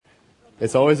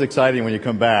It's always exciting when you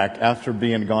come back after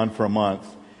being gone for a month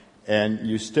and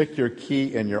you stick your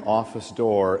key in your office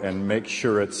door and make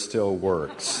sure it still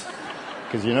works.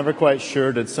 Because you're never quite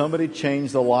sure, did somebody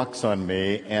change the locks on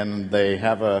me and they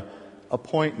have a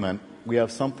appointment? We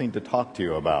have something to talk to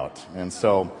you about. And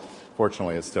so,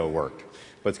 fortunately, it still worked.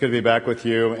 But it's good to be back with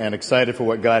you and excited for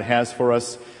what God has for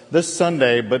us this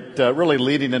Sunday, but really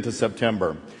leading into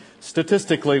September.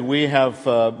 Statistically, we have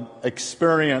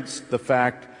experienced the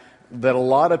fact that a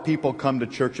lot of people come to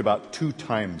church about 2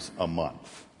 times a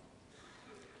month.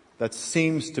 That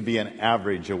seems to be an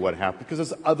average of what happens because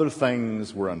there's other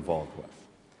things we're involved with.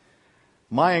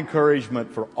 My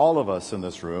encouragement for all of us in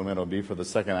this room, and it'll be for the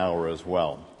second hour as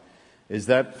well, is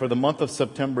that for the month of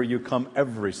September you come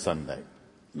every Sunday.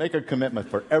 Make a commitment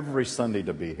for every Sunday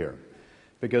to be here.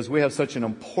 Because we have such an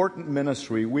important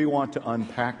ministry we want to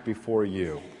unpack before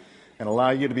you and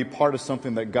allow you to be part of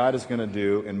something that God is going to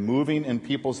do in moving in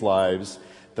people's lives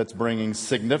that's bringing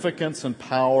significance and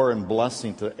power and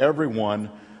blessing to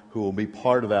everyone who will be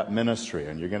part of that ministry.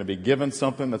 And you're going to be given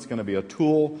something that's going to be a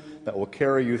tool that will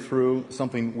carry you through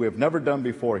something we have never done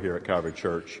before here at Calvary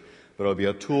Church. But it'll be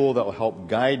a tool that will help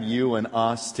guide you and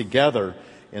us together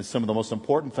in some of the most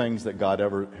important things that God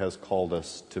ever has called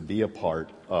us to be a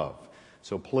part of.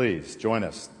 So please join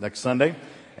us next Sunday.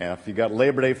 And if you've got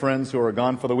Labor Day friends who are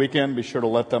gone for the weekend, be sure to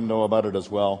let them know about it as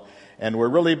well. And we're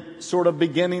really sort of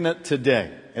beginning it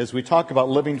today as we talk about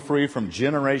living free from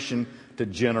generation to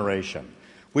generation.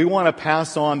 We want to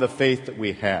pass on the faith that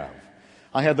we have.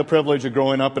 I had the privilege of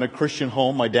growing up in a Christian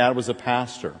home. My dad was a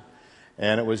pastor.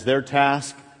 And it was their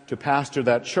task to pastor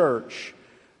that church.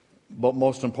 But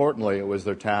most importantly, it was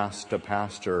their task to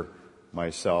pastor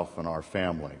myself and our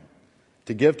family.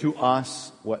 To give to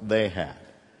us what they had,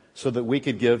 so that we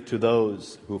could give to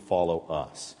those who follow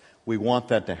us. We want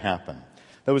that to happen.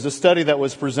 There was a study that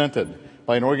was presented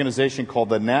by an organization called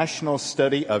the National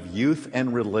Study of Youth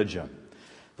and Religion.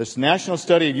 This National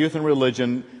Study of Youth and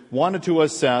Religion wanted to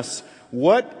assess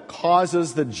what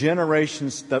causes the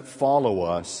generations that follow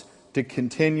us to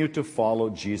continue to follow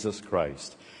Jesus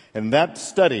Christ. And that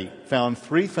study found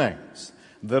 3 things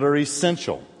that are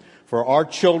essential for our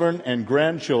children and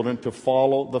grandchildren to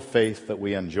follow the faith that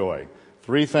we enjoy.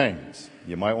 3 things.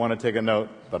 You might want to take a note,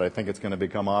 but I think it's going to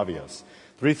become obvious.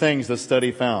 3 things the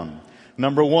study found.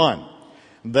 Number 1,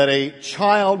 that a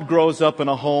child grows up in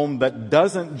a home that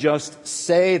doesn't just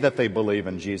say that they believe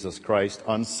in Jesus Christ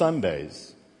on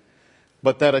Sundays,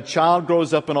 but that a child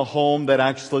grows up in a home that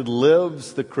actually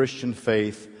lives the Christian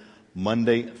faith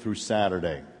Monday through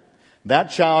Saturday. That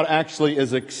child actually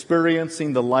is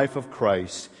experiencing the life of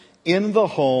Christ in the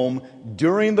home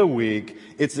during the week.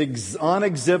 It's on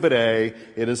Exhibit A.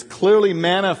 It is clearly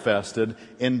manifested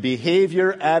in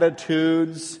behavior,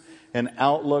 attitudes, and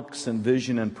outlooks and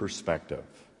vision and perspective.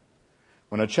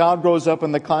 When a child grows up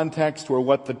in the context where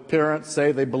what the parents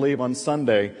say they believe on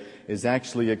Sunday is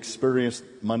actually experienced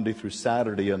Monday through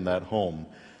Saturday in that home,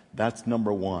 that's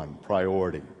number 1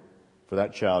 priority for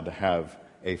that child to have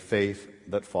a faith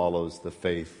that follows the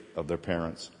faith of their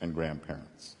parents and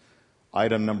grandparents.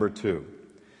 Item number 2,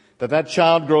 that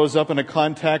child grows up in a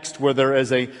context where there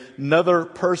is another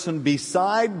person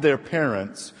beside their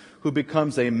parents who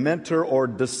becomes a mentor or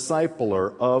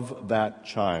discipler of that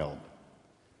child.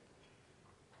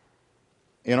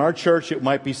 In our church, it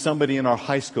might be somebody in our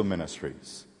high school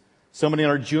ministries, somebody in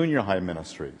our junior high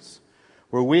ministries,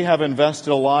 where we have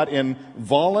invested a lot in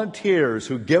volunteers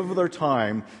who give their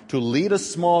time to lead a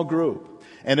small group.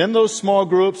 And in those small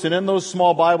groups and in those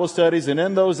small Bible studies and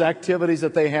in those activities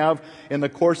that they have in the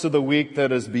course of the week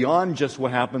that is beyond just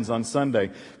what happens on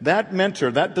Sunday, that mentor,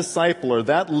 that discipler,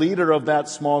 that leader of that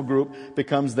small group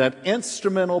becomes that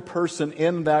instrumental person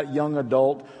in that young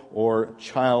adult or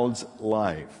child's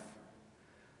life.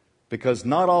 Because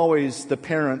not always the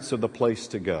parents are the place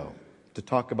to go to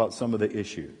talk about some of the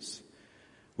issues.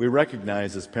 We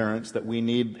recognize as parents that we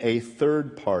need a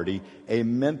third party, a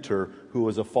mentor who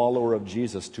is a follower of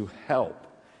Jesus to help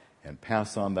and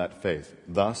pass on that faith.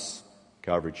 Thus,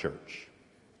 Calvary Church.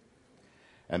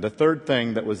 And the third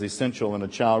thing that was essential in a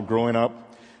child growing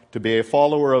up to be a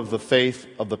follower of the faith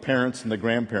of the parents and the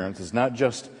grandparents is not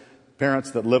just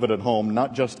parents that live it at home,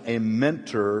 not just a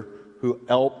mentor who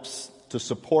helps to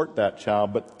support that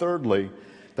child, but thirdly,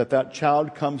 that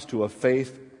child comes to a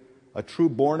faith, a true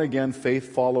born-again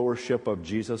faith followership of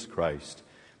Jesus Christ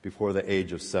before the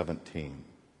age of 17.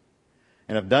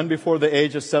 And if done before the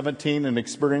age of 17 and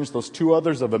experienced those 2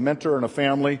 others of a mentor and a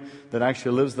family that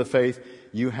actually lives the faith,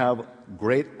 you have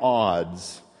great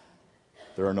odds.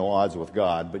 There are no odds with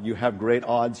God, but you have great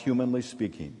odds, humanly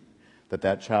speaking,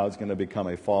 that child's going to become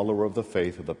a follower of the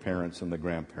faith of the parents and the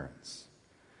grandparents.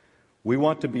 We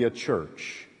want to be a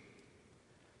church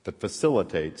that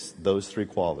facilitates those three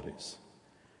qualities.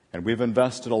 And we've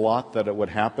invested a lot that it would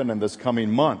happen in this coming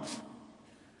month.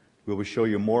 We will show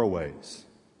you more ways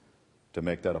to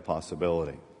make that a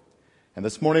possibility. And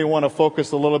this morning I want to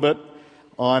focus a little bit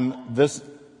on this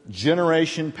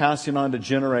generation passing on to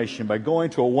generation by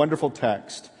going to a wonderful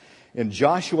text in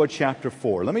Joshua chapter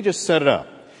 4. Let me just set it up.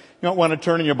 You don't want to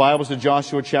turn in your Bibles to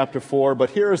Joshua chapter 4, but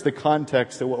here is the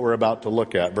context of what we're about to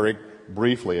look at, very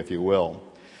briefly, if you will.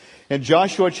 In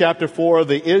Joshua chapter 4,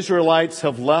 the Israelites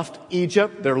have left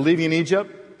Egypt. They're leaving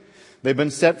Egypt. They've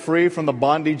been set free from the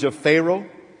bondage of Pharaoh.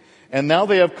 And now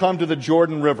they have come to the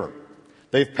Jordan River.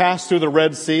 They've passed through the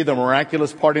Red Sea, the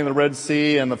miraculous parting of the Red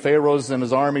Sea, and the Pharaohs and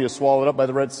his army is swallowed up by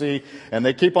the Red Sea. And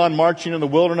they keep on marching in the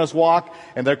wilderness walk,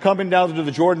 and they're coming down to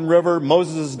the Jordan River.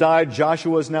 Moses has died.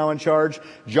 Joshua is now in charge.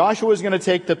 Joshua is going to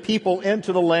take the people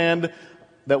into the land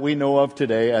that we know of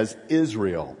today as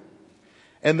Israel.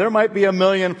 And there might be 1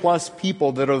 million plus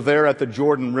people that are there at the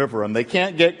Jordan River, and they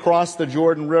can't get across the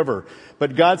Jordan River.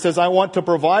 But God says, I want to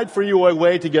provide for you a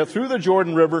way to get through the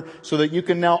Jordan River so that you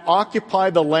can now occupy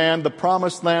the land, the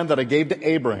promised land that I gave to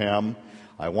Abraham.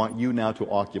 I want you now to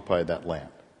occupy that land.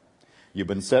 You've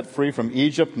been set free from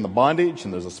Egypt and the bondage,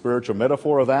 and there's a spiritual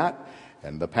metaphor of that,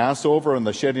 and the Passover and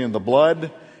the shedding of the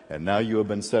blood, and now you have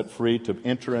been set free to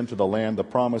enter into the land, the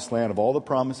promised land of all the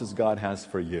promises God has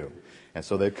for you. And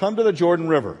so they've come to the Jordan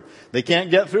River. They can't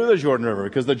get through the Jordan River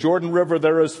because the Jordan River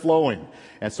there is flowing.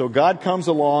 And so God comes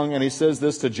along and he says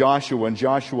this to Joshua in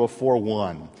Joshua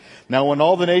 4:1. Now when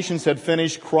all the nations had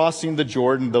finished crossing the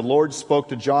Jordan, the Lord spoke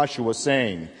to Joshua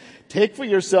saying, take for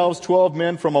yourselves 12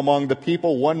 men from among the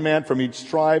people, 1 man from each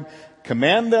tribe.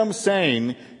 Command them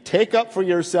saying, take up for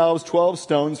yourselves 12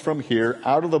 stones from here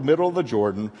out of the middle of the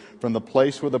Jordan, from the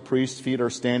place where the priest's feet are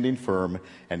standing firm,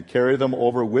 and carry them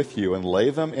over with you and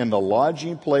lay them in the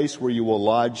lodging place where you will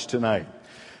lodge tonight.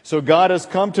 So God has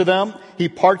come to them. He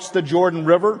parts the Jordan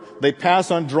River. They pass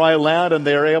on dry land and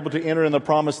they are able to enter in the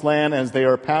promised land as they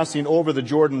are passing over the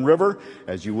Jordan River.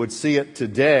 As you would see it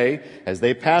today, as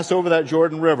they pass over that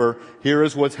Jordan River, here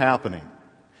is what's happening.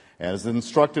 As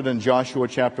instructed in Joshua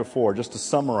chapter 4, just to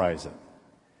summarize it.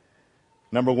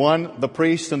 Number 1, the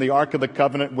priest and the Ark of the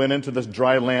Covenant went into this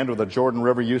dry land where the Jordan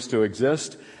River used to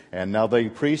exist. And now the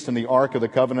priest and the Ark of the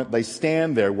Covenant, they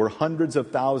stand there where hundreds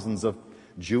of thousands of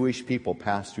Jewish people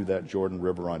pass through that Jordan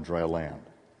River on dry land.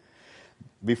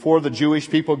 Before the Jewish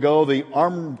people go, the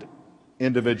armed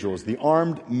individuals, the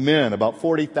armed men, about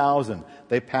 40,000,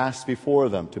 they pass before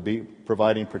them to be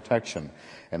providing protection.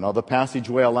 And now the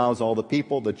passageway allows all the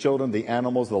people, the children, the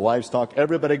animals, the livestock,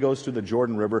 everybody goes through the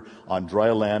Jordan River on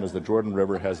dry land as the Jordan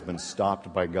River has been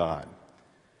stopped by God.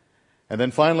 And then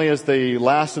finally, as the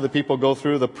last of the people go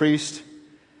through, the priest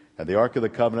and the Ark of the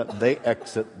Covenant, they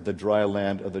exit the dry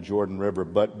land of the Jordan River.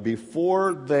 But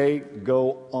before they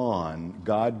go on,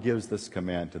 God gives this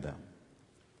command to them.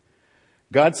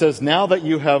 God says, now that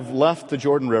you have left the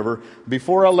Jordan River,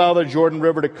 before I allow the Jordan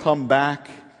River to come back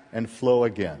and flow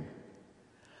again,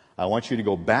 I want you to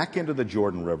go back into the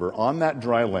Jordan River on that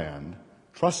dry land.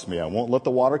 Trust me, I won't let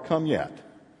the water come yet.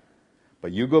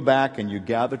 But you go back and you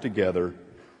gather together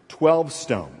 12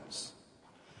 stones.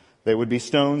 They would be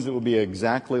stones that would be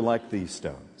exactly like these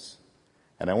stones.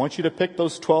 And I want you to pick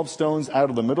those 12 stones out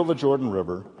of the middle of the Jordan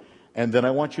River, and then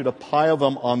I want you to pile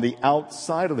them on the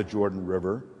outside of the Jordan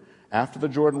River after the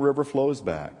Jordan River flows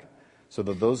back, so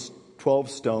that those 12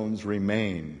 stones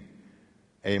remain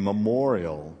a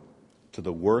memorial to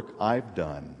the work I've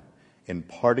done in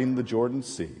parting the Jordan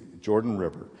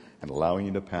River, and allowing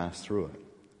you to pass through it.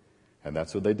 And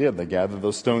that's what they did. They gathered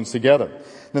those stones together.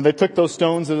 Then they took those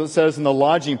stones, as it says, in the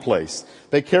lodging place.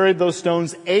 They carried those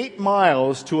stones 8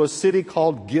 miles to a city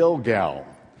called Gilgal.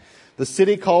 The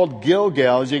city called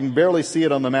Gilgal, as you can barely see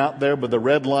it on the map there, but the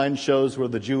red line shows where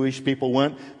the Jewish people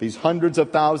went. These hundreds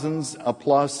of thousands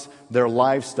plus their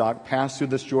livestock passed through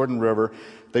this Jordan River.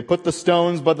 They put the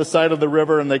stones by the side of the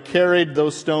river, and they carried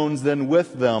those stones then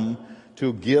with them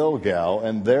to Gilgal,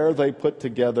 and there they put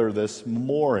together this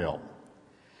memorial.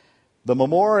 The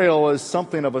memorial is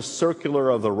something of a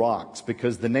circular of the rocks,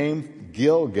 because the name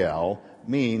Gilgal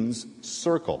means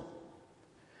circle.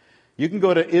 You can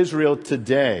go to Israel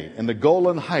today in the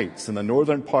Golan Heights in the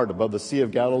northern part above the Sea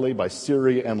of Galilee by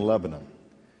Syria and Lebanon.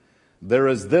 There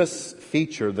is this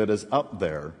feature that is up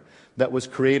there that was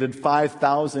created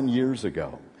 5,000 years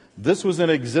ago. This was in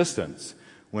existence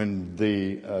when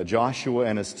Joshua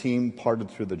and his team parted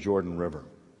through the Jordan River.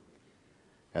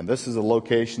 And this is a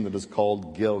location that is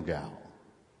called Gilgal.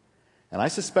 And I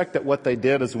suspect that what they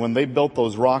did is when they built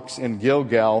those rocks in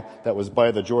Gilgal that was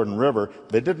by the Jordan River,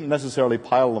 they didn't necessarily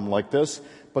pile them like this,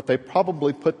 but they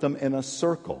probably put them in a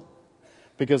circle.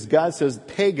 Because God says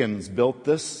pagans built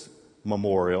this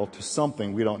memorial to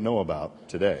something we don't know about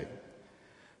today.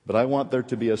 But I want there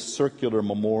to be a circular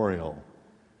memorial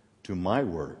to my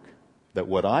work, that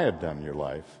what I have done in your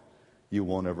life, you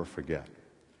won't ever forget.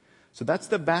 So that's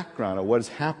the background of what is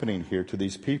happening here to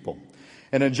these people.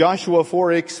 And in Joshua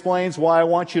 4, he explains why I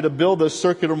want you to build this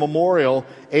circular memorial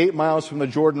 8 miles from the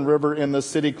Jordan River in the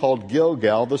city called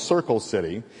Gilgal, the circle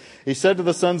city. He said to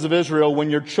the sons of Israel, when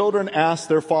your children ask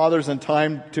their fathers in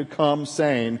time to come,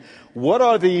 saying, what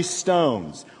are these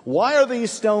stones? Why are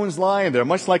these stones lying there?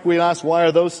 Much like we ask, why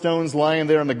are those stones lying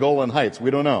there in the Golan Heights?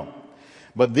 We don't know.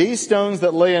 But these stones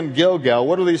that lay in Gilgal,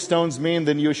 what do these stones mean?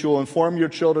 Then you shall inform your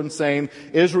children, saying,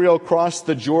 Israel crossed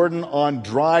the Jordan on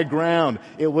dry ground.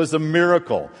 It was a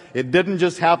miracle. It didn't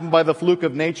just happen by the fluke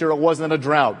of nature. It wasn't a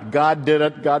drought. God did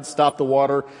it. God stopped the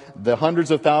water. The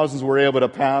hundreds of thousands were able to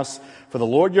pass. For the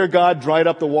Lord your God dried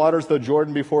up the waters of the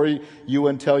Jordan before you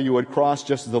until you had crossed,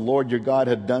 just as the Lord your God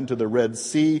had done to the Red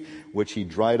Sea, which he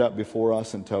dried up before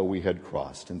us until we had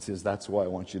crossed. And says, that's why I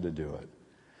want you to do it.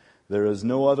 There is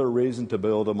no other reason to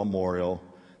build a memorial,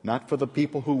 not for the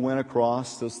people who went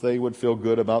across, as they would feel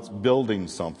good about building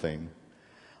something.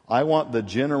 I want the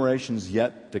generations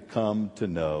yet to come to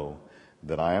know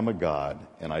that I am a God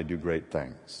and I do great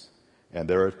things. And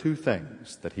there are 2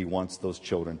 things that he wants those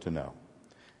children to know.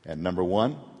 And number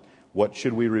 1, what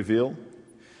should we reveal?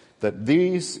 That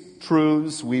these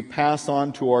truths we pass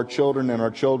on to our children and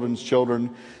our children's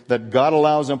children, that God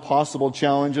allows impossible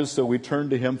challenges, so we turn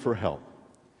to him for help.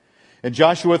 In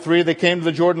Joshua 3, they came to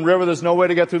the Jordan River. There's no way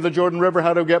to get through the Jordan River.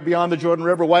 How to get beyond the Jordan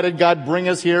River? Why did God bring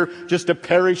us here just to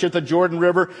perish at the Jordan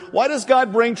River? Why does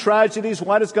God bring tragedies?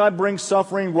 Why does God bring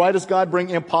suffering? Why does God bring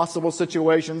impossible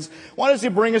situations? Why does he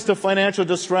bring us to financial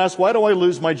distress? Why do I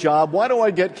lose my job? Why do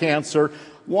I get cancer?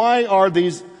 Why are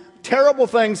these terrible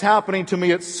things happening to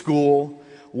me at school?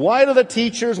 Why do the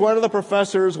teachers, why do the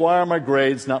professors, why are my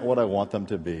grades not what I want them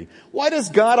to be? Why does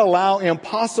God allow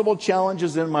impossible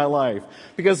challenges in my life?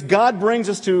 Because God brings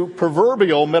us to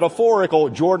proverbial, metaphorical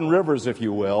Jordan rivers, if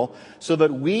you will, so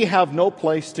that we have no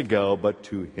place to go but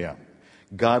to him.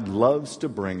 God loves to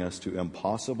bring us to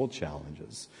impossible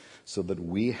challenges so that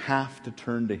we have to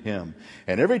turn to him.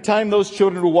 And every time those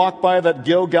children would walk by that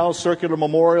Gilgal circular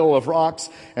memorial of rocks,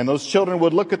 and those children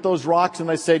would look at those rocks and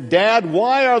they say, Dad,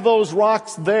 why are those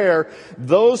rocks there?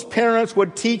 Those parents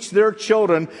would teach their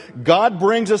children, God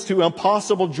brings us to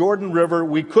impossible Jordan River.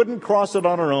 We couldn't cross it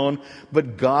on our own,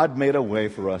 but God made a way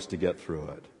for us to get through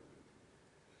it.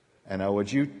 And now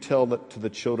would you tell that to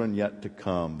the children yet to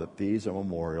come, that these are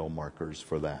memorial markers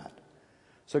for that?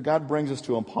 So God brings us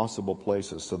to impossible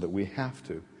places so that we have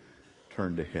to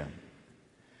turn to him.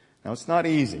 Now, it's not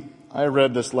easy. I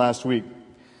read this last week.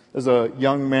 There's a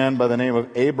young man by the name of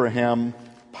Abraham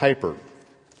Piper.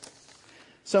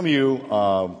 Some of you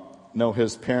know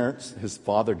his parents, his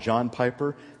father, John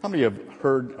Piper. How many have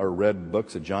heard or read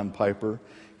books of John Piper?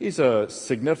 He's a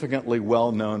significantly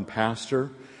well-known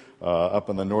pastor up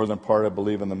in the northern part, I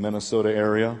believe, in the Minnesota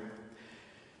area.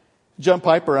 John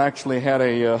Piper actually had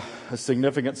a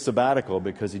significant sabbatical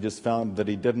because he just found that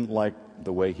he didn't like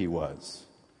the way he was.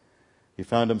 He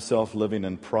found himself living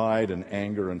in pride and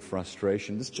anger and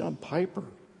frustration. This John Piper,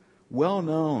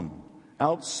 well-known,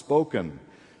 outspoken,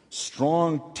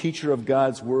 strong teacher of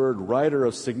God's Word, writer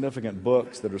of significant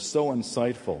books that are so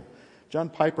insightful. John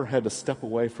Piper had to step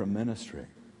away from ministry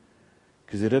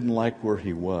because he didn't like where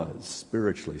he was,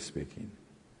 spiritually speaking.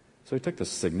 So he took this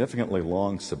significantly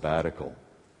long sabbatical.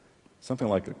 Something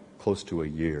like close to a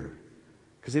year,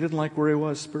 because he didn't like where he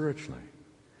was spiritually.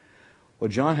 Well,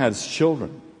 John has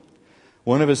children.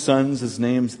 One of his sons, his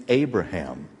name's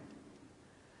Abraham.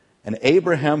 And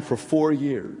Abraham, for 4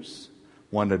 years,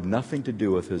 wanted nothing to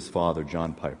do with his father,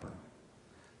 John Piper.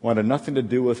 Wanted nothing to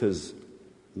do with his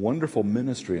wonderful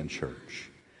ministry in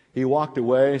church. He walked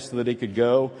away so that he could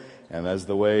go, and as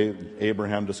the way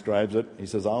Abraham describes it, he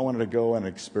says, I wanted to go and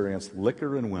experience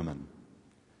liquor and women.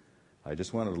 I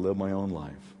just wanted to live my own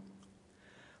life.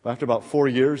 But after about 4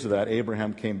 years of that,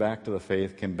 Abraham came back to the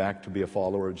faith, came back to be a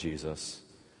follower of Jesus,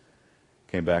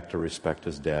 came back to respect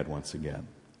his dad once again.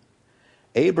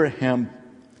 Abraham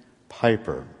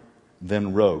Piper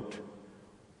then wrote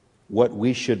what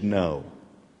we should know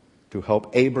to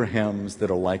help Abrahams that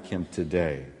are like him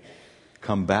today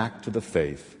come back to the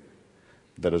faith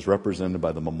that is represented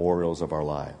by the memorials of our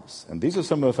lives. And these are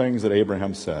some of the things that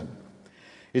Abraham said.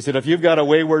 He said, if you've got a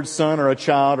wayward son or a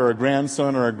child or a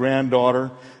grandson or a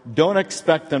granddaughter, don't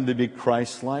expect them to be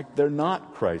Christ-like. They're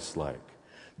not Christ-like.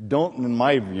 Don't, in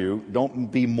my view, don't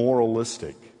be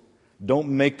moralistic. Don't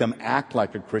make them act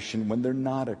like a Christian when they're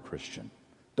not a Christian.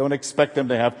 Don't expect them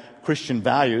to have Christian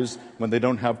values when they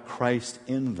don't have Christ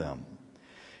in them.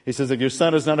 He says, if your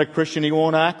son is not a Christian, he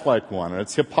won't act like one. And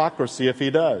it's hypocrisy if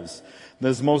he does.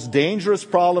 The most dangerous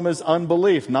problem is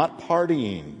unbelief, not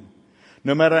partying.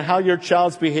 No matter how your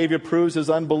child's behavior proves his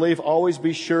unbelief, always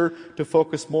be sure to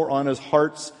focus more on his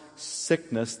heart's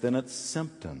sickness than its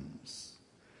symptoms.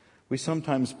 We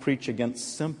sometimes preach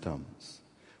against symptoms.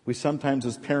 We sometimes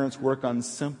as parents work on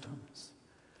symptoms.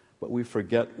 But we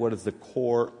forget what is the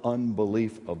core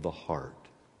unbelief of the heart.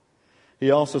 He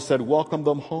also said, welcome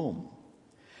them home.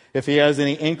 If he has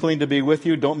any inkling to be with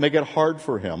you, don't make it hard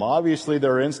for him. Obviously,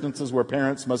 there are instances where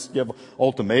parents must give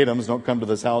ultimatums. Don't come to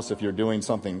this house if you're doing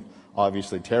something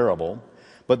obviously terrible.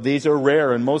 But these are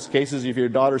rare. In most cases, if your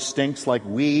daughter stinks like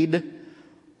weed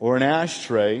or an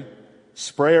ashtray,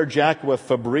 spray her jacket with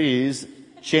Febreze,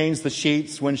 change the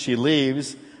sheets when she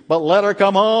leaves, but let her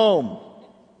come home.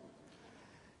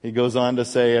 He goes on to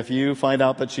say, if you find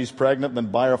out that she's pregnant,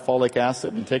 then buy her folic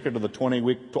acid and take her to the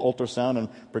 20-week ultrasound and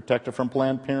protect her from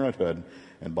Planned Parenthood.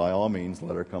 And by all means,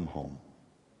 let her come home.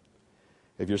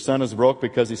 If your son is broke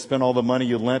because he spent all the money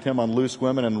you lent him on loose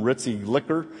women and ritzy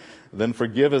liquor, then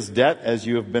forgive his debt as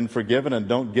you have been forgiven and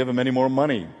don't give him any more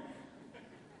money.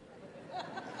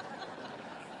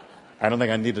 I don't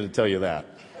think I needed to tell you that.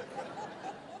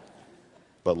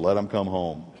 But let him come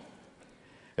home.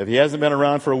 If he hasn't been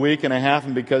around for a week and a half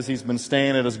and because he's been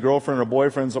staying at his girlfriend or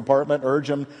boyfriend's apartment, urge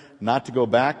him not to go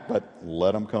back, but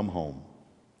let him come home.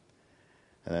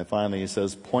 And then finally he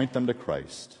says, point them to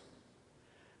Christ.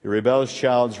 Your rebellious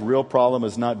child's real problem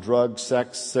is not drugs,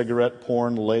 sex, cigarette,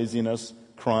 porn, laziness,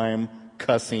 crime,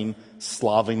 cussing,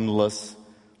 slovenliness,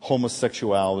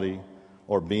 homosexuality,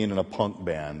 or being in a punk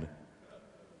band,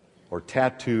 or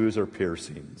tattoos or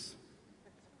piercings.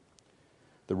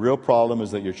 The real problem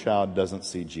is that your child doesn't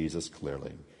see Jesus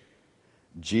clearly.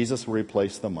 Jesus will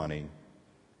replace the money,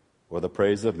 or the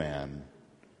praise of man,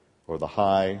 or the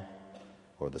high,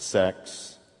 or the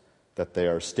sex that they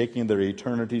are staking their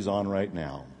eternities on right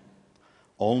now.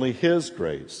 Only His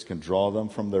grace can draw them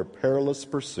from their perilous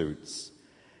pursuits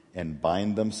and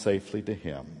bind them safely to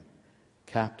Him,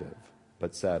 captive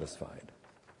but satisfied.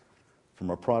 From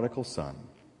a prodigal son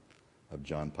of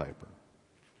John Piper.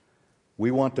 We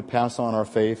want to pass on our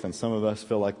faith, and some of us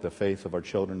feel like the faith of our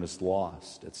children is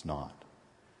lost. It's not.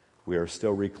 We are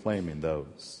still reclaiming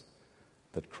those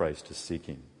that Christ is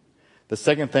seeking. The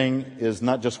second thing is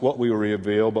not just what we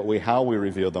reveal, but how we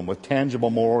reveal them with tangible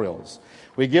memorials.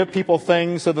 We give people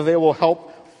things so that they will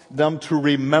help them to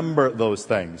remember those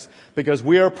things. Because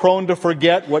we are prone to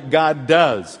forget what God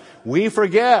does. We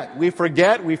forget.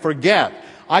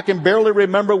 I can barely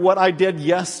remember what I did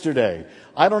yesterday.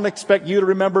 I don't expect you to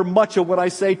remember much of what I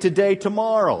say today,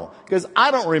 tomorrow. Because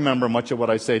I don't remember much of what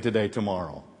I say today,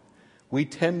 tomorrow. We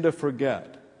tend to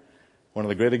forget. One of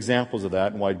the great examples of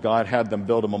that and why God had them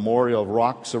build a memorial of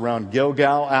rocks around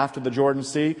Gilgal after the Jordan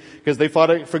Sea, because they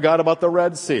forgot about the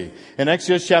Red Sea. In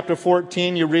Exodus chapter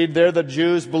 14, you read there that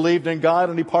Jews believed in God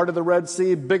and He parted the Red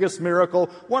Sea. Biggest miracle,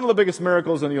 one of the biggest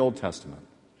miracles in the Old Testament.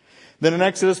 Then in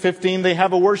Exodus 15, they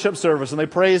have a worship service and they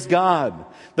praise God.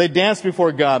 They dance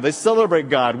before God. They celebrate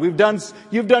God. You've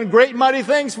done great mighty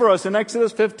things for us in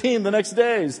Exodus 15 the next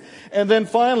days. And then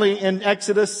finally in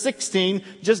Exodus 16,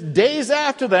 just days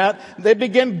after that, they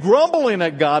begin grumbling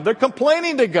at God. They're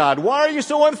complaining to God. Why are you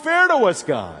so unfair to us,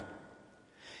 God?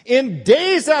 In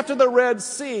days after the Red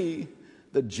Sea,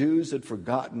 the Jews had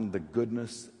forgotten the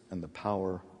goodness and the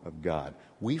power of God.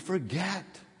 We forget.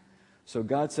 So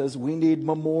God says we need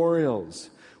memorials.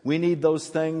 We need those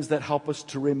things that help us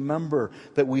to remember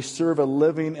that we serve a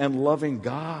living and loving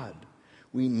God.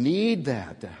 We need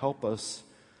that to help us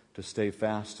to stay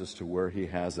fast as to where He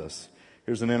has us.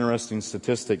 Here's an interesting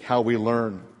statistic, how we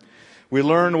learn. We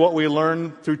learn what we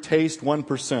learn through taste,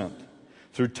 1%.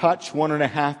 Through touch,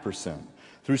 1.5%.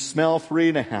 Through smell,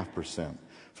 3.5%.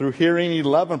 Through hearing,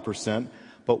 11%.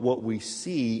 But what we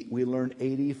see, we learn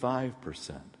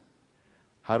 85%.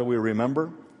 How do we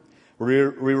remember? We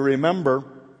remember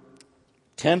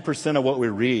 10% of what we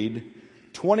read,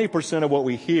 20% of what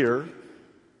we hear.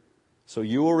 So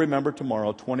you will remember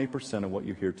tomorrow 20% of what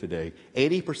you hear today.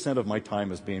 80% of my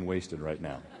time is being wasted right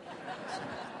now.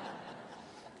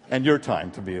 And your time,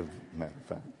 to be a matter of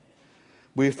fact.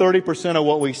 We have 30% of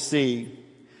what we see.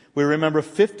 We remember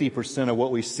 50% of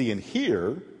what we see and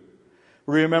hear.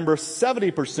 We remember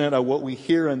 70% of what we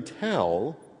hear and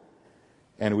tell.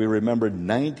 And we remember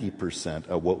 90%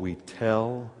 of what we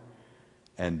tell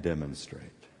and demonstrate.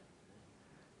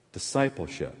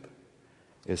 Discipleship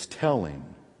is telling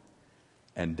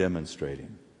and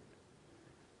demonstrating.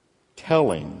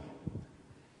 Telling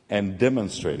and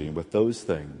demonstrating with those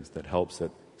things that helps it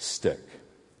stick.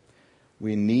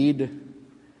 We need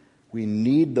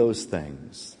those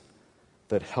things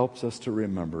that helps us to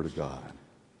remember God.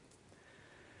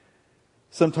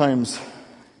 Sometimes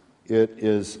it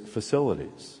is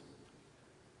facilities.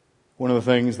 One of the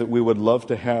things that we would love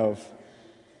to have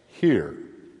here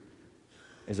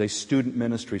is a student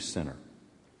ministry center,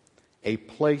 a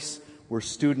place where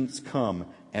students come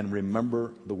and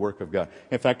remember the work of God.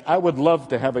 In fact, I would love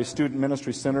to have a student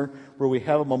ministry center where we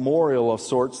have a memorial of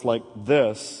sorts like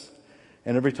this,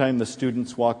 and every time the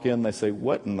students walk in, they say,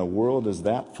 "What in the world is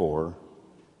that for?"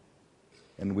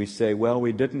 And we say, "Well,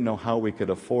 we didn't know how we could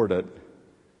afford it,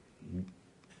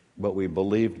 but we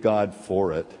believed God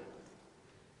for it,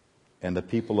 and the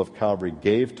people of Calvary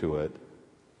gave to it,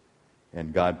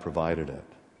 and God provided it."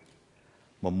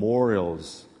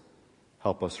 Memorials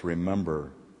help us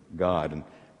remember God, and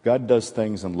God does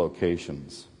things in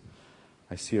locations.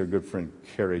 I see our good friend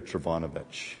Kerry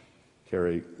Travanovich.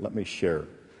 Kerry, let me share.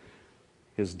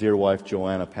 His dear wife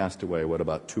Joanna passed away,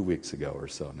 about 2 weeks ago or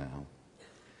so now.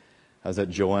 I was at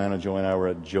Joanna and I were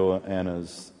at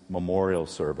Joanna's memorial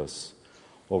service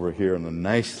over here in the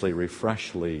nicely,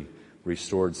 freshly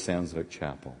restored Sandsvik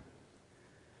Chapel.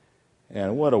 And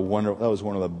that was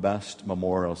one of the best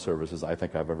memorial services I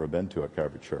think I've ever been to at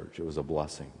Calvary Church. It was a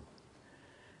blessing.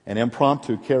 And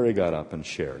impromptu, Kerry got up and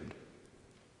shared.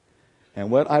 And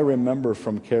what I remember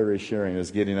from Kerry sharing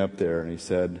is getting up there, and he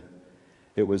said,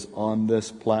 "It was on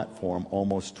this platform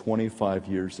almost 25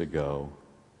 years ago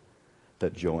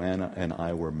that Joanna and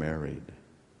I were married.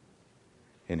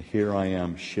 And here I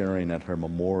am sharing at her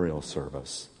memorial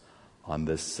service on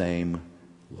this same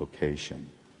location."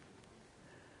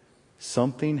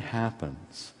 Something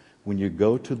happens when you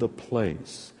go to the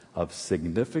place of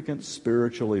significant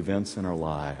spiritual events in our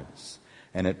lives,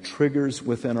 and it triggers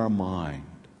within our mind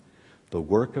the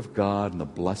work of God and the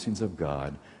blessings of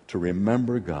God to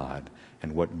remember God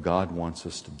and what God wants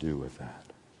us to do with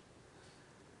that.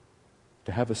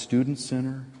 To have a student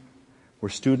center where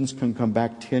students can come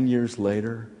back 10 years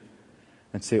later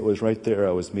and say, "It was right there,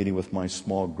 I was meeting with my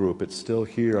small group. It's still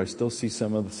here. I still see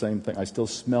some of the same things. I still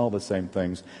smell the same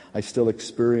things. I still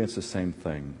experience the same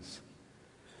things."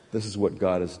 This is what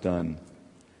God has done.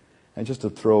 And just to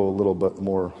throw a little bit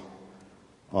more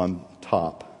on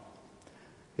top,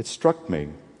 it struck me,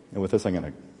 and with this I'm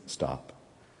going to stop,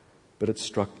 but it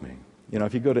struck me. You know,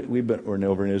 if you go to, we were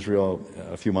over in Israel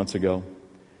a few months ago,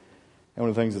 and one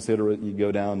of the things that's you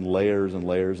go down layers and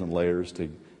layers and layers to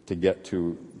get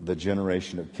to the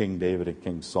generation of King David and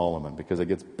King Solomon, because it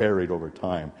gets buried over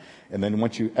time. And then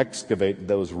once you excavate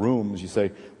those rooms, you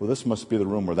say, well, this must be the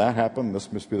room where that happened,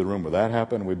 this must be the room where that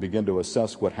happened, and we begin to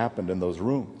assess what happened in those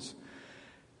rooms.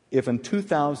 If in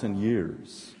 2,000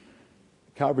 years,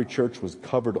 Calvary Church was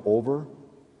covered over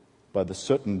by the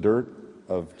soot and dirt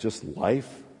of just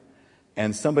life,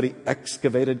 and somebody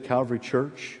excavated Calvary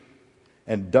Church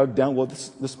and dug down, well,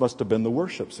 this must have been the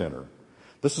worship center.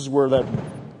 This is where that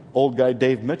old guy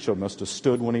Dave Mitchell must have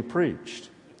stood when he preached.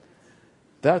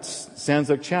 That's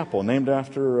Sandsvik Chapel, named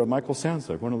after Michael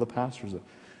Sandsvik, one of the pastors.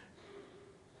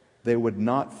 They would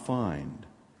not find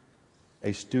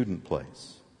a student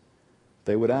place.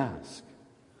 They would ask,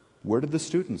 where did the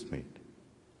students meet?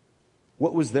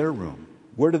 What was their room?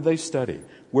 Where did they study?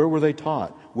 Where were they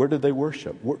taught? Where did they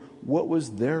worship? What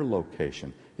was their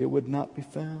location? It would not be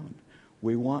found.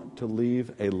 We want to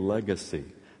leave a legacy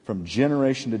from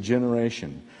generation to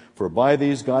generation. For by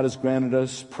these God has granted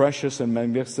us precious and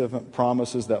magnificent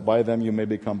promises, that by them you may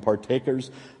become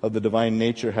partakers of the divine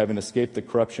nature, having escaped the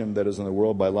corruption that is in the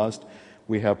world by lust.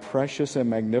 We have precious and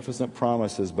magnificent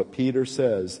promises, but Peter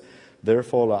says,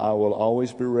 therefore I will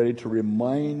always be ready to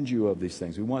remind you of these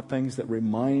things. We want things that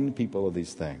remind people of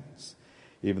these things,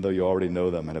 even though you already know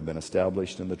them and have been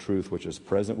established in the truth which is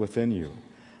present within you.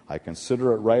 I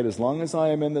consider it right, as long as I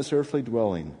am in this earthly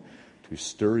dwelling, to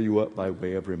stir you up by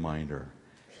way of reminder.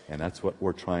 And that's what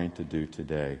we're trying to do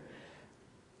today.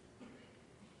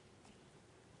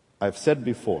 I've said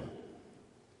before,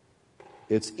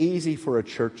 it's easy for a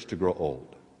church to grow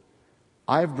old.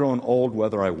 I've grown old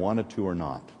whether I wanted to or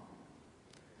not.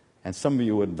 And some of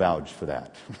you would vouch for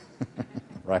that,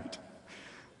 right?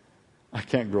 I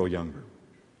can't grow younger.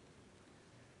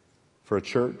 For a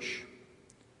church,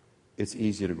 it's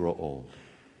easy to grow old.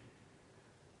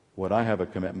 What I have a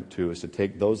commitment to is to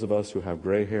take those of us who have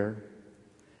gray hair,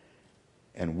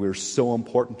 and we're so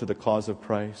important to the cause of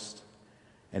Christ,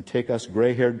 and take us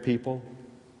gray-haired people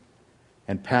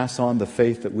and pass on the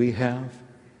faith that we have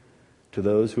to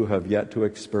those who have yet to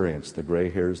experience the gray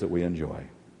hairs that we enjoy,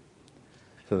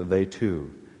 so that they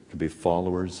too can be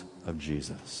followers of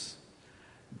Jesus,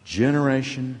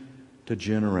 generation to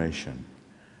generation,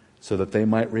 so that they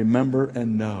might remember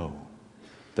and know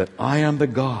that I am the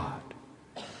God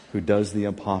who does the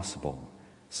impossible,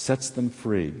 sets them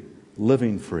free,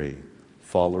 living free,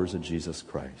 followers of Jesus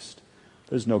Christ.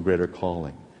 There's no greater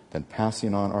calling than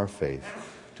passing on our faith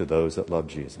to those that love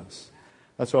Jesus.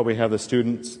 That's why we have the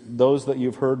students, those that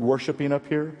you've heard worshiping up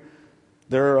here,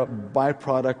 they're a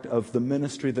byproduct of the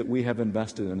ministry that we have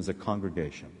invested in as a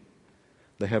congregation.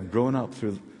 They have grown up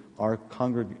through our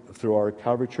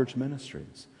Calvary Church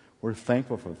ministries. We're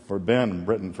thankful for Ben and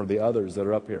Britton, for the others that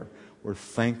are up here. We're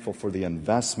thankful for the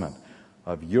investment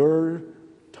of your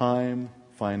time,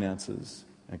 finances,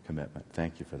 and commitment.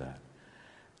 Thank you for that.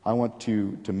 I want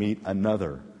to meet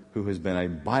another who has been a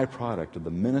byproduct of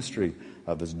the ministry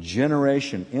of this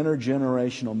generation,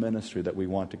 intergenerational ministry that we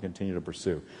want to continue to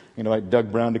pursue. I invite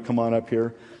Doug Brown to come on up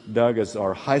here. Doug is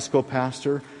our high school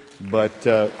pastor, but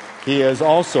he is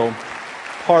also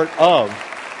part of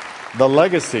the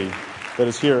legacy that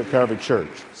is here at Calvary Church.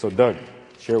 So Doug,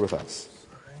 share with us.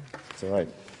 It's all right.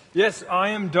 Yes, I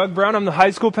am Doug Brown. I'm the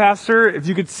high school pastor. If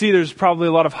you could see, there's probably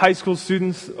a lot of high school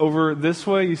students over this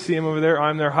way. You see them over there.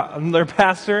 I'm their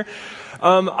pastor.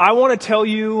 I want to tell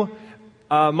you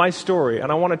my story,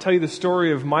 and I want to tell you the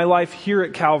story of my life here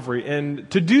at Calvary. And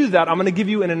to do that, I'm going to give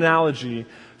you an analogy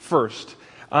first.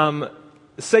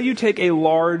 Say you take a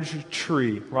large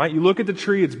tree, right? You look at the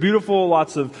tree, it's beautiful,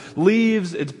 lots of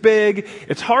leaves, it's big.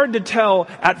 It's hard to tell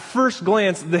at first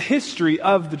glance the history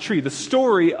of the tree, the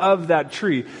story of that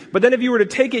tree. But then if you were to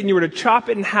take it and you were to chop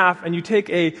it in half and you take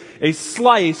a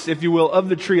slice, if you will, of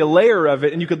the tree, a layer of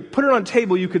it, and you could put it on a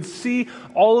table, you could see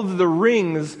all of the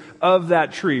rings of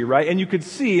that tree, right? And you could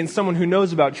see, and someone who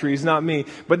knows about trees, not me,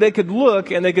 but they could look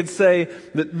and they could say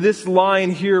that this line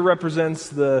here represents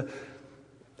the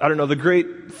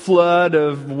great flood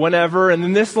of whenever. And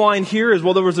then this line here is,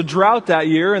 well, there was a drought that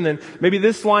year. And then maybe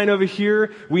this line over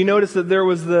here, we noticed that there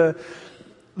was the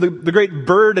great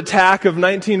bird attack of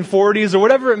 1940s or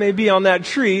whatever it may be on that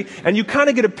tree. And you kind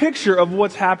of get a picture of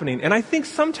what's happening. And I think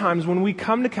sometimes when we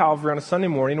come to Calvary on a Sunday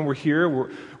morning and we're here,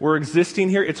 we're existing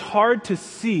here, it's hard to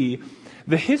see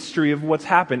the history of what's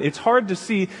happened. It's hard to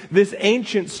see this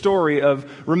ancient story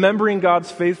of remembering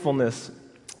God's faithfulness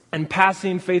and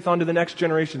passing faith on to the next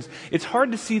generations. It's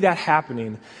hard to see that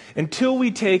happening until we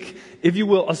take, if you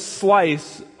will, a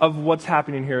slice of what's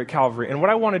happening here at Calvary. And what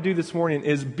I want to do this morning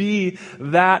is be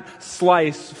that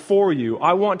slice for you.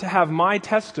 I want to have my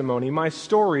testimony, my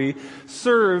story,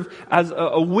 serve as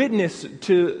a witness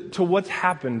to what's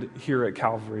happened here at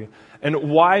Calvary.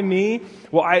 And why me?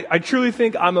 Well, I truly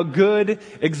think I'm a good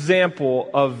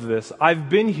example of this. I've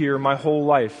been here my whole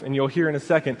life, and you'll hear in a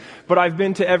second. But I've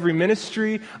been to every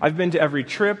ministry. I've been to every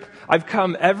trip. I've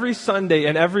come every Sunday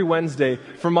and every Wednesday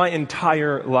for my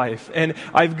entire life. And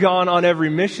I've gone on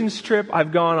every missions trip.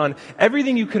 I've gone on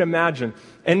everything you could imagine.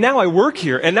 And now I work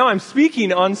here, and now I'm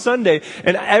speaking on Sunday,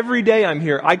 and every day I'm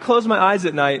here. I close my eyes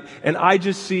at night, and I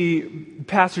just see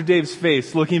Pastor Dave's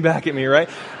face looking back at me, right?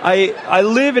 I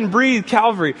live and breathe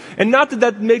Calvary. And not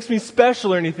that makes me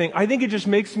special or anything. I think it just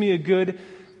makes me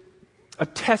a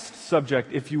test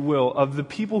subject, if you will, of the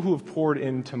people who have poured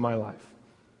into my life.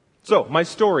 So, my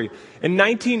story. In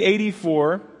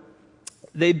 1984,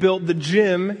 they built the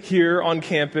gym here on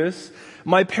campus.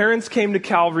 My parents came to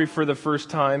Calvary for the first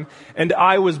time, and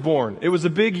I was born. It was a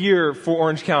big year for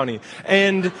Orange County.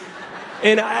 And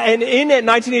in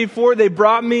 1984, they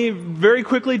brought me very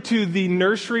quickly to the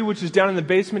nursery, which is down in the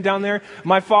basement down there.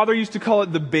 My father used to call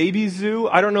it the baby zoo.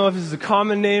 I don't know if this is a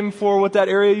common name for what that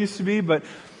area used to be, but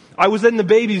I was in the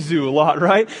baby zoo a lot,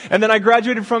 right? And then I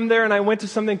graduated from there and I went to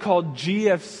something called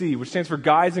GFC, which stands for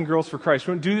Guys and Girls for Christ.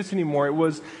 We don't do this anymore. It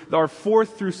was our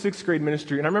 4th through 6th grade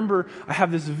ministry. And I remember I have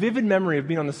this vivid memory of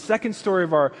being on the second story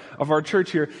of our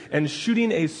church here and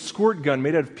shooting a squirt gun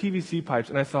made out of PVC pipes.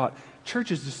 And I thought,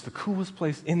 church is just the coolest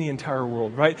place in the entire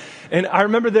world, right? And I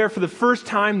remember there for the first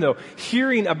time, though,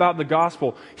 hearing about the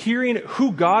gospel, hearing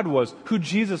who God was, who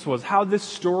Jesus was, how this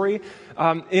story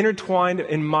intertwined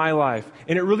in my life.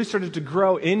 And it really started to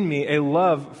grow in me a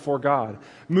love for God.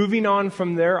 Moving on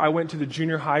from there, I went to the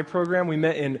junior high program. We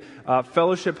met in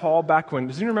Fellowship Hall back when,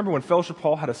 does anyone remember when Fellowship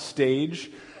Hall had a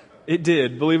stage? It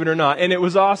did, believe it or not. And it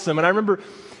was awesome. And I remember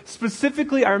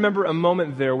a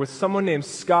moment there with someone named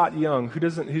Scott Young,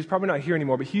 he's probably not here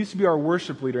anymore, but he used to be our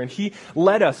worship leader. And he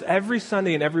led us every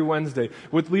Sunday and every Wednesday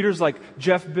with leaders like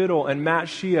Jeff Biddle and Matt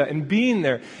Shea and being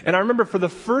there. And I remember for the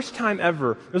first time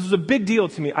ever, this was a big deal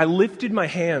to me, I lifted my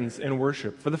hands in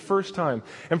worship for the first time.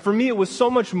 And for me, it was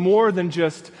so much more than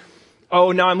just,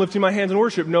 oh, now I'm lifting my hands in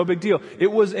worship, no big deal.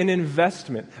 It was an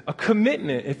investment, a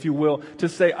commitment, if you will, to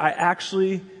say, I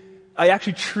actually I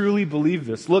actually truly believe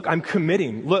this. Look, I'm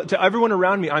committing. Look, to everyone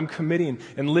around me, I'm committing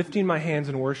and lifting my hands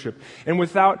in worship. And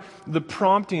without the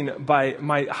prompting by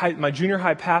my junior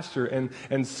high pastor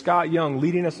and Scott Young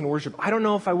leading us in worship, I don't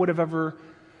know if I would have ever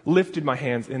lifted my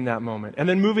hands in that moment. And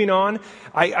then moving on,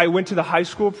 I went to the high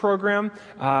school program.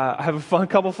 I have a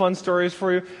couple fun stories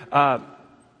for you.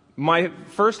 My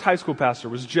first high school pastor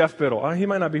was Jeff Biddle. He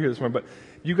might not be here this morning, but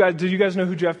do you guys know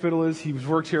who Jeff Biddle is? He's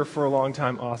worked here for a long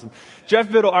time. Awesome.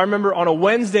 Jeff Biddle, I remember on a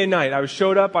Wednesday night, I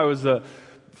was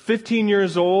 15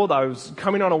 years old. I was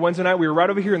coming on a Wednesday night. We were right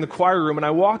over here in the choir room, and I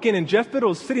walk in, and Jeff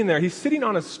Biddle is sitting there. He's sitting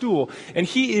on a stool, and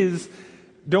he is,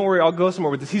 don't worry, I'll go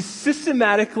somewhere with this. He's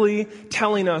systematically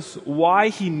telling us why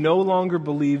he no longer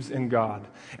believes in God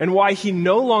and why he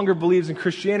no longer believes in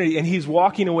Christianity, and he's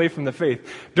walking away from the faith.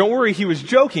 Don't worry, he was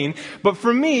joking, but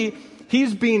for me,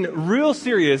 he's being real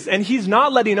serious, and he's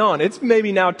not letting on. It's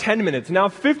maybe now 10 minutes, now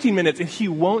 15 minutes, and he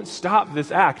won't stop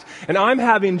this act. And I'm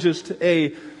having just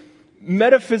a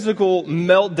metaphysical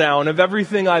meltdown of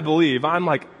everything I believe. I'm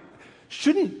like,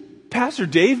 shouldn't Pastor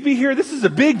Dave be here? This is a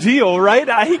big deal,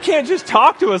 right? He can't just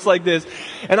talk to us like this.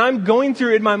 And I'm going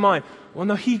through in my mind, well,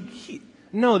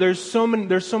 no, there's so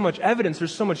much evidence,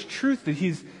 there's so much truth that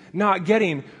he's not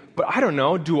getting. But I don't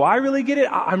know, do I really get it?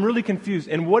 I'm really confused.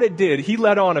 And what it did, he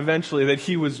let on eventually that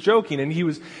he was joking, and he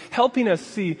was helping us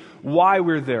see why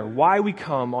we're there, why we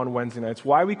come on Wednesday nights,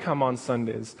 why we come on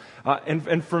Sundays.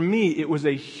 And for me, it was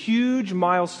a huge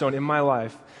milestone in my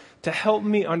life to help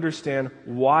me understand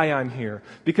why I'm here.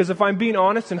 Because if I'm being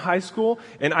honest, in high school,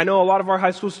 and I know a lot of our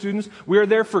high school students, we are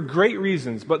there for great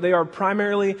reasons, but they are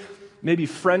primarily maybe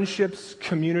friendships,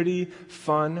 community,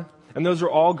 fun. And those are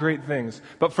all great things.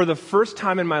 But for the first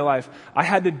time in my life, I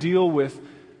had to deal with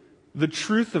the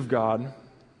truth of God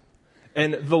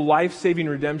and the life-saving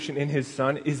redemption in His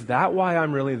Son. Is that why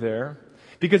I'm really there?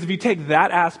 Because if you take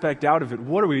that aspect out of it,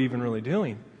 what are we even really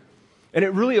doing? And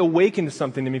it really awakened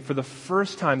something to me for the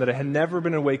first time that I had never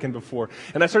been awakened before.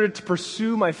 And I started to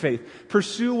pursue my faith,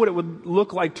 pursue what it would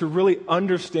look like to really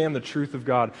understand the truth of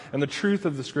God and the truth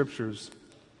of the Scriptures.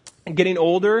 And getting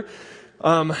older,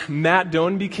 Matt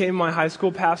Doan became my high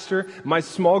school pastor. My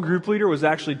small group leader was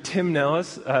actually Tim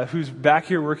Nellis, who's back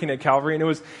here working at Calvary. And it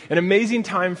was an amazing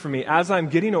time for me. As I'm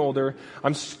getting older,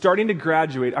 I'm starting to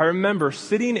graduate. I remember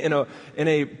sitting in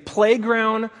a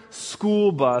playground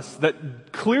school bus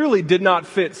that clearly did not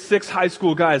fit 6 high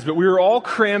school guys, but we were all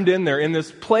crammed in there in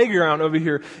this playground over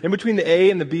here in between the A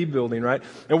and the B building, right?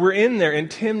 And we're in there, and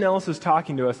Tim Nellis is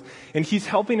talking to us, and he's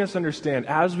helping us understand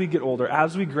as we get older,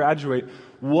 as we graduate,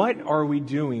 what are we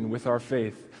doing with our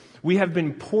faith? We have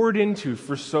been poured into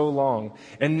for so long.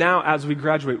 And now as we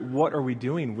graduate, what are we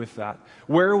doing with that?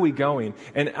 Where are we going?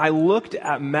 And I looked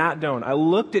at Matt Doan. I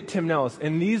looked at Tim Nellis.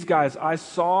 And these guys, I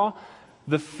saw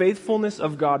the faithfulness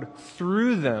of God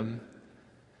through them,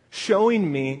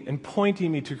 showing me and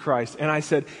pointing me to Christ. And I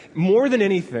said, more than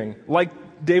anything, like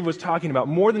Dave was talking about,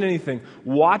 more than anything,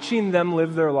 watching them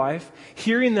live their life,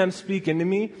 hearing them speak into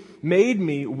me, made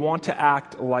me want to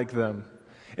act like them.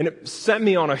 And it sent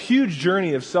me on a huge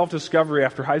journey of self-discovery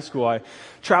after high school. I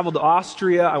traveled to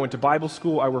Austria, I went to Bible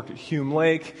school, I worked at Hume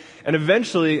Lake, and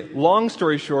eventually, long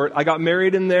story short, I got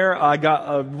married in there,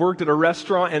 I worked at a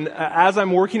restaurant, and as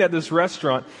I'm working at this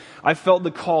restaurant, I felt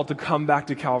the call to come back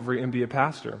to Calvary and be a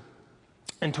pastor.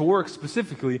 And to work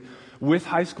specifically with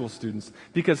high school students.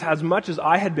 Because as much as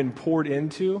I had been poured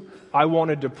into, I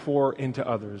wanted to pour into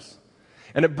others.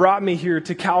 And it brought me here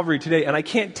to Calvary today. And I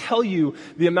can't tell you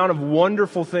the amount of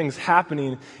wonderful things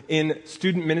happening in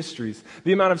student ministries.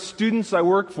 The amount of students I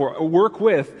work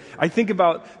with. I think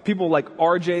about people like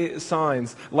R.J.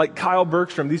 Sines, like Kyle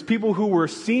Bergstrom. These people who were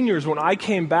seniors when I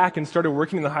came back and started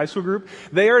working in the high school group.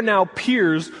 They are now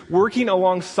peers working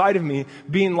alongside of me,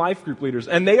 being life group leaders.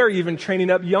 And they are even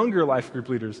training up younger life group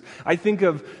leaders. I think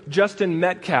of Justin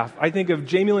Metcalf. I think of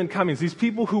Jamie Lynn Cummings. These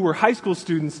people who were high school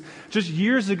students just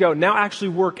years ago now actually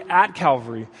work at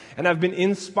Calvary and have been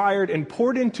inspired and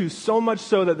poured into so much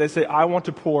so that they say, I want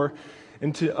to pour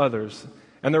into others.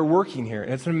 And they're working here.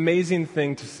 And it's an amazing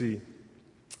thing to see.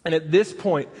 And at this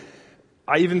point,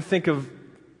 I think of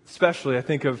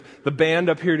the band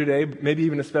up here today, maybe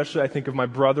even especially I think of my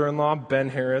brother-in-law, Ben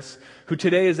Harris, who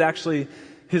today is actually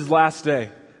his last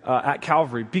day at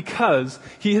Calvary because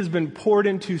he has been poured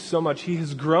into so much. He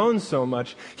has grown so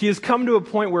much. He has come to a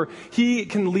point where he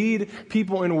can lead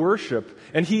people in worship.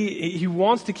 And he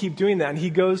wants to keep doing that. And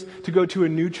he goes to go to a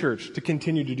new church to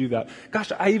continue to do that.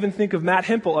 Gosh, I even think of Matt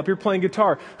Hempel up here playing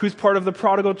guitar, who's part of the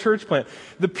Prodigal Church plant.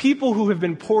 The people who have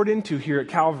been poured into here at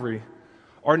Calvary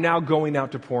are now going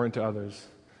out to pour into others.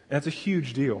 And that's a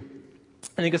huge deal.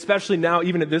 I think especially now,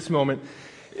 even at this moment,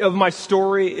 of my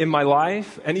story in my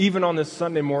life, and even on this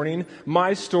Sunday morning,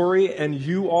 my story and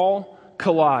you all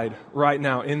collide right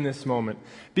now in this moment.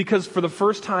 Because for the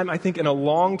first time, I think in a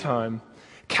long time,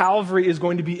 Calvary is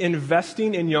going to be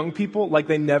investing in young people like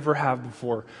they never have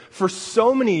before. For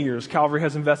so many years, Calvary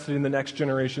has invested in the next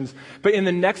generations, but in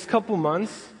the next couple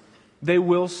months, they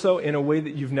will so in a way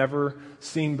that you've never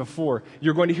seen before.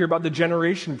 You're going to hear about the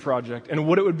Generation Project and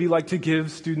what it would be like to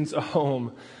give students a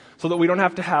home so that we don't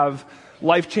have to have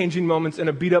life-changing moments in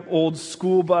a beat-up old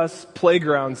school bus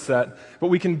playground set, but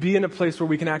we can be in a place where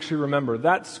we can actually remember.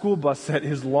 That school bus set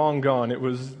is long gone. It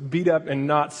was beat up and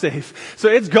not safe. So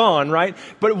it's gone, right?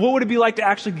 But what would it be like to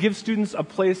actually give students a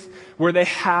place where they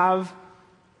have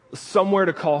somewhere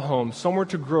to call home, somewhere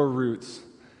to grow roots,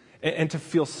 and to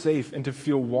feel safe and to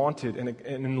feel wanted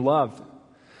and loved?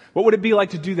 What would it be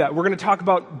like to do that? We're going to talk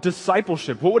about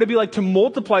discipleship. What would it be like to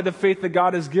multiply the faith that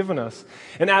God has given us?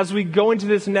 And as we go into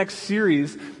this next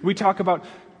series, we talk about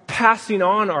passing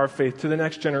on our faith to the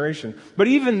next generation. But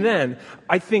even then,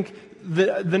 I think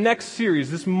the next series,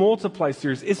 this Multiply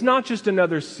series, it's not just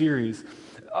another series.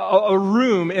 A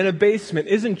room in a basement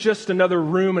isn't just another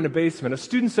room in a basement. A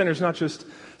student center is not just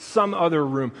some other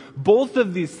room. Both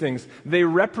of these things, they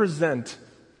represent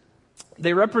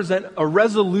a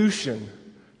resolution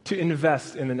to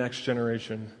invest in the next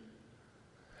generation.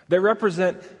 They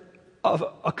represent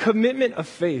a commitment of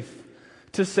faith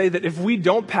to say that if we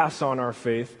don't pass on our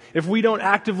faith, if we don't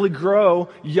actively grow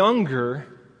younger,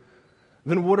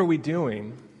 then what are we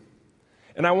doing?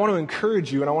 And I want to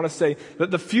encourage you, and I want to say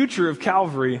that the future of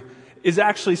Calvary is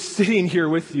actually sitting here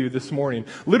with you this morning.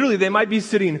 Literally, they might be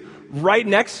sitting right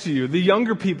next to you, the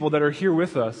younger people that are here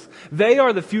with us. They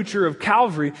are the future of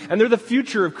Calvary, and they're the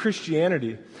future of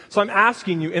Christianity. So I'm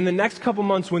asking you, in the next couple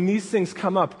months, when these things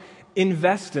come up,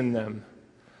 invest in them.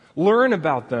 Learn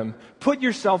about them. Put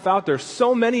yourself out there.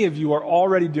 So many of you are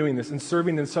already doing this and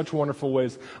serving in such wonderful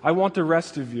ways. I want the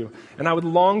rest of you, and I would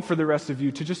long for the rest of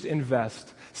you to just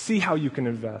invest. See how you can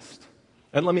invest.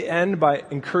 And let me end by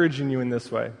encouraging you in this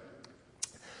way.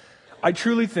 I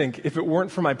truly think if it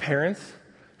weren't for my parents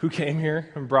who came here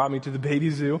and brought me to the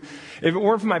baby zoo, if it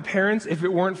weren't for my parents, if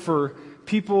it weren't for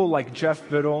people like Jeff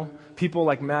Biddle, people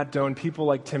like Matt Doan, people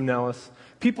like Tim Nellis,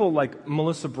 people like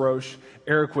Melissa Broche,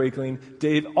 Eric Wakeling,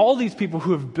 Dave, all these people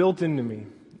who have built into me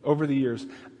over the years,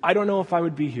 I don't know if I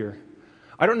would be here.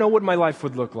 I don't know what my life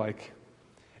would look like.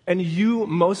 And you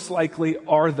most likely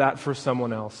are that for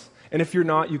someone else. And if you're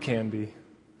not, you can be.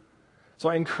 So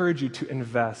I encourage you to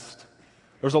invest.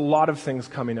 There's a lot of things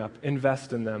coming up.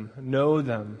 Invest in them. Know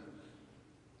them.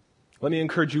 Let me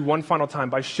encourage you one final time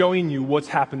by showing you what's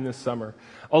happened this summer.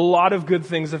 A lot of good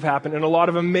things have happened, and a lot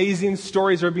of amazing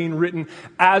stories are being written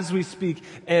as we speak,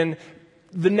 and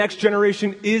the next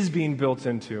generation is being built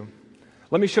into.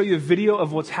 Let me show you a video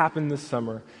of what's happened this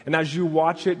summer, and as you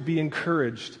watch it, be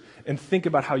encouraged and think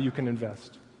about how you can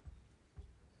invest.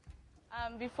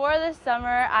 Before this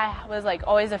summer, I was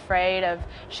always afraid of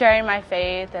sharing my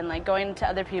faith and going to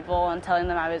other people and telling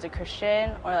them I was a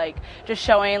Christian, or just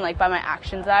showing by my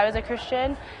actions that I was a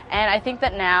Christian. And I think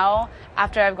that now,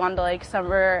 after I've gone to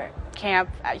summer camp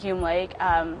at Hume Lake,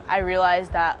 I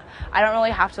realized that I don't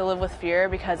really have to live with fear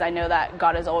because I know that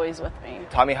God is always with me.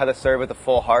 Taught me how to serve with a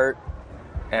full heart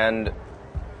and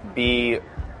be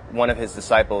one of his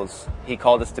disciples. He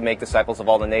called us to make disciples of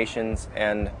all the nations,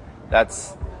 and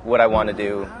that's what I want to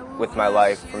do with my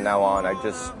life from now on. I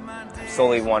just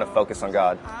solely want to focus on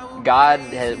God. God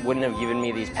wouldn't have given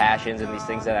me these passions and these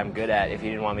things that I'm good at if he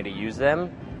didn't want me to use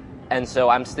them. And so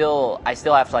I still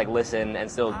have to listen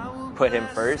and still put him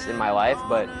first in my life.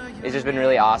 But it's just been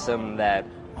really awesome that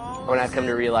when I've come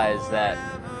to realize that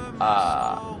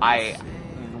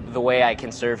the way I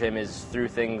can serve him is through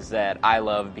things that I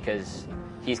love, because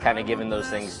he's kind of given those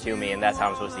things to me, and that's how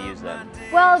I'm supposed to use them.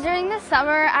 Well, during the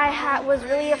summer, I was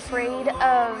really afraid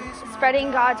of spreading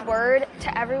God's word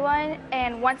to everyone,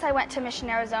 and once I went to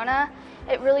Mission Arizona,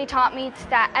 it really taught me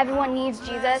that everyone needs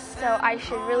Jesus, so I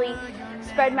should really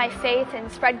spread my faith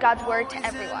and spread God's word to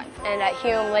everyone. And at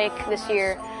Hume Lake this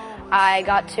year, I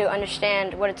got to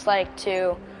understand what it's like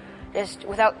to just,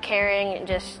 without caring, and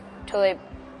just totally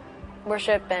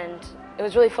worship, and it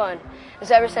was really fun. And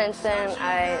so ever since then,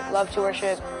 I love to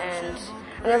worship, and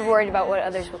I'm never worried about what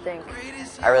others will think.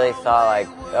 I really thought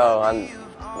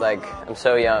I'm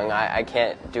so young, I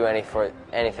can't do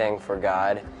anything for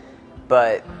God.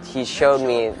 But he showed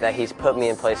me that he's put me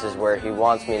in places where he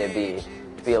wants me to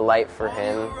be a light for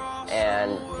him,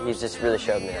 and he's just really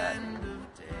showed me that.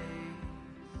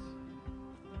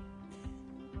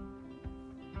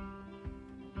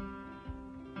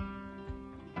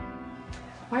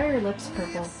 Why are your lips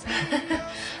purple?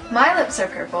 My lips are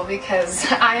purple because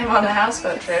I am on a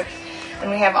houseboat trip,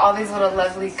 and we have all these little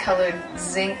lovely colored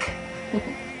zinc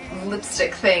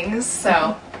lipstick things,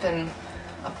 so I've been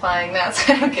applying that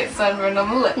so I don't get sunburned on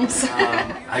the lips.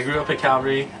 I grew up at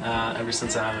Calvary ever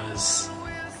since I was,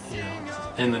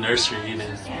 in the nursery even.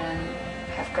 And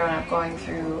have grown up going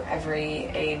through every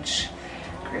age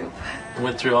group. I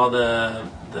went through all the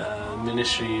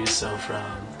ministries, so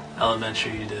from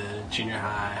elementary to junior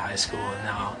high, high school, and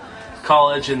now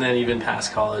college, and then even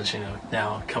past college,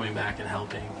 now coming back and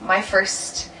helping. My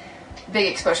first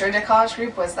big exposure to college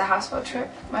group was the houseboat trip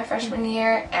my freshman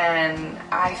year, and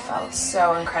I felt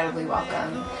so incredibly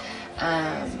welcome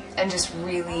and just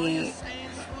really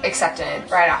accepted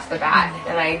right off the bat,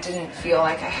 and I didn't feel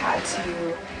like I had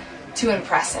to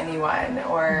impress anyone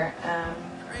or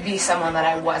be someone that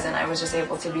I wasn't. I was just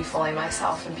able to be fully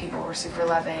myself, and people were super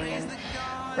loving and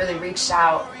really reached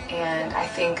out, and I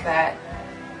think that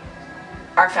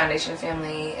our foundation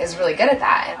family is really good at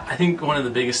that. I think one of the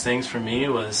biggest things for me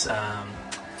was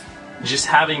just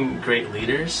having great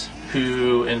leaders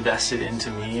who invested into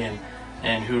me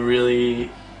and who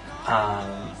really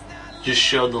just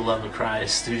showed the love of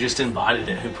Christ, who just embodied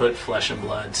it, who put flesh and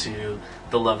blood to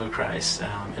the love of Christ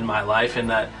in my life, and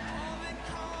that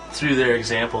through their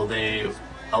example they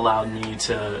allowed me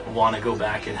to want to go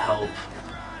back and help.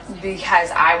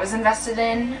 Because I was invested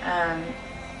in,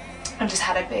 I just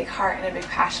had a big heart and a big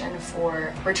passion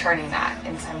for returning that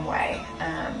in some way.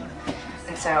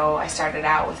 And so I started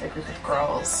out with a group of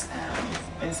girls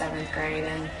in 7th grade,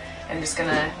 and I'm just going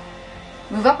to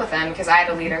move up with them because I had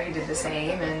a leader who did the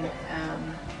same, and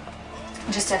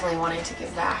just definitely wanting to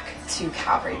give back to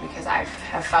Calvary because I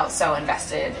have felt so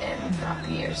invested in throughout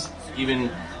the years.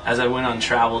 Even as I went on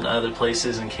travel to other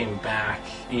places and came back,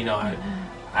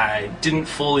 I didn't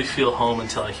fully feel home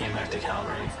until I came back to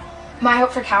Calvary. My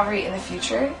hope for Calvary in the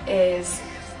future is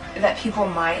that people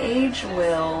my age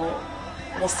will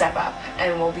step up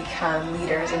and will become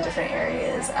leaders in different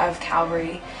areas of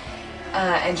Calvary,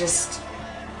 and just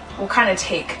will kind of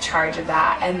take charge of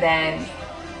that, and then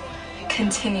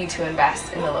continue to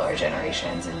invest in the lower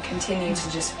generations and continue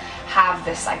to just have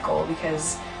this cycle,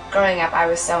 because growing up I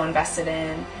was so invested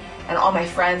in, and all my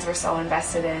friends were so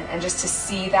invested in, and just to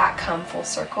see that come full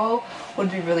circle would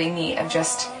be really neat, of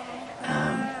just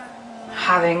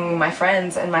having my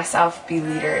friends and myself be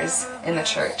leaders in the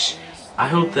church. I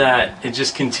hope that it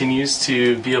just continues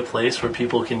to be a place where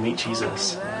people can meet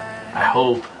Jesus. I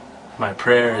hope, my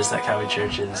prayer is that Calvary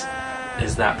Church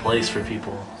is that place for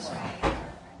people.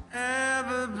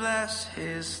 Ever bless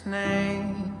his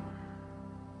name.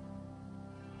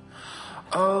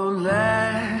 Oh,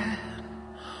 let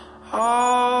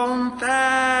all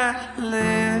that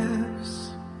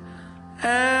lives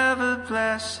ever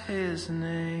bless his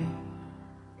name.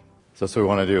 So that's what we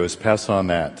want to do, is pass on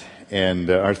that. And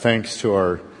our thanks to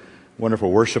our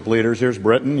wonderful worship leaders. Here's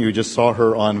Britton. You just saw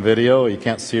her on video. You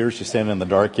can't see her. She's standing in the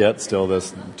dark yet, still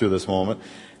to this moment.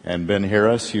 And Ben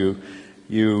Harris,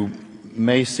 you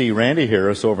may see Randy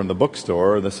Harris over in the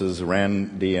bookstore. This is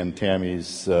Randy and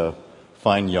Tammy's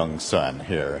fine young son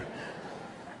here.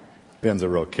 Ben's a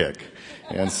real kick.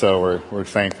 And so we're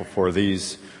thankful for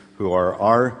these who are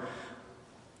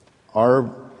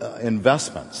our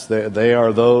investments. They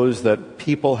are those that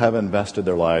people have invested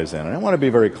their lives in. And I want to be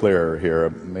very clear here,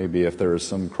 maybe if there is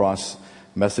some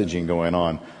cross-messaging going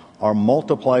on. Our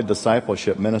multiplied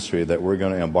discipleship ministry that we're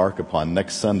going to embark upon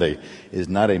next Sunday is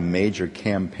not a major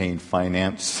campaign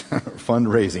finance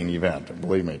fundraising event.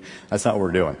 Believe me, that's not what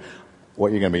we're doing.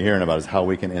 What you're going to be hearing about is how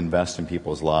we can invest in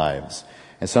people's lives.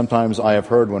 And sometimes I have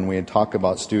heard when we talk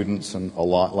about students and a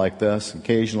lot like this,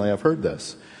 occasionally I've heard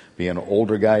this. Being an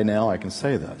older guy now, I can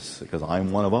say this because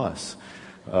I'm one of us,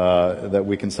 that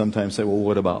we can sometimes say, well,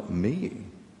 what about me?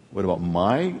 What about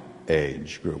my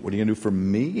age group? What are you going to do for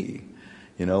me?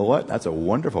 You know what? That's a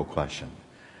wonderful question.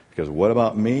 Because what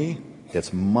about me?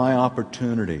 It's my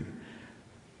opportunity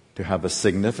to have a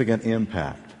significant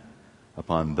impact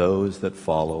upon those that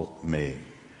follow me.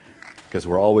 Because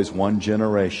we're always one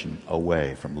generation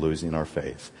away from losing our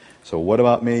faith. So what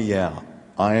about me? Yeah,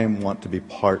 I want to be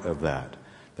part of that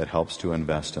helps to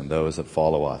invest in those that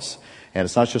follow us. And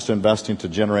it's not just investing to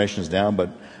generations down,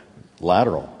 but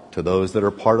lateral to those that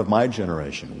are part of my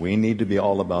generation. We need to be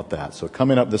all about that. So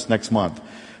coming up this next month,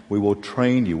 we will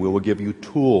train you. We will give you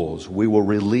tools. We will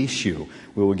release you.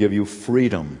 We will give you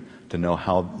freedom to know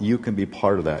how you can be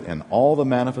part of that and all the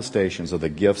manifestations of the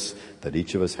gifts that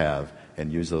each of us have,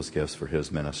 and use those gifts for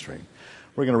His ministry.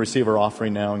 We're going to receive our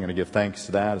offering now. I'm going to give thanks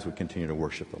to that as we continue to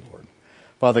worship the Lord.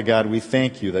 Father God, we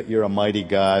thank you that you're a mighty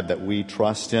God that we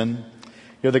trust in.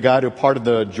 You're the God who parted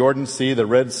the Jordan Sea, the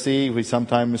Red Sea. We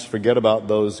sometimes forget about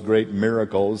those great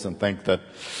miracles and think that,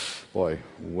 boy,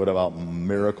 what about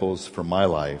miracles for my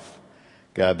life?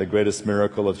 God, the greatest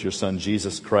miracle is your Son,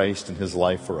 Jesus Christ, and His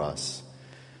life for us.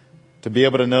 To be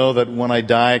able to know that when I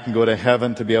die, I can go to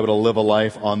heaven, to be able to live a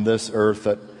life on this earth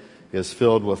that is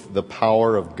filled with the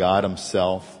power of God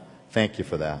Himself. Thank you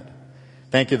for that.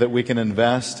 Thank you that we can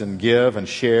invest and give and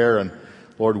share and,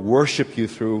 Lord, worship you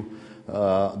through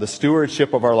the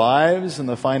stewardship of our lives and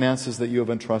the finances that you have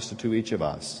entrusted to each of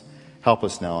us. Help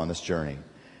us now on this journey.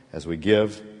 As we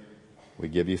give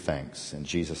you thanks. In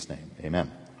Jesus' name, amen.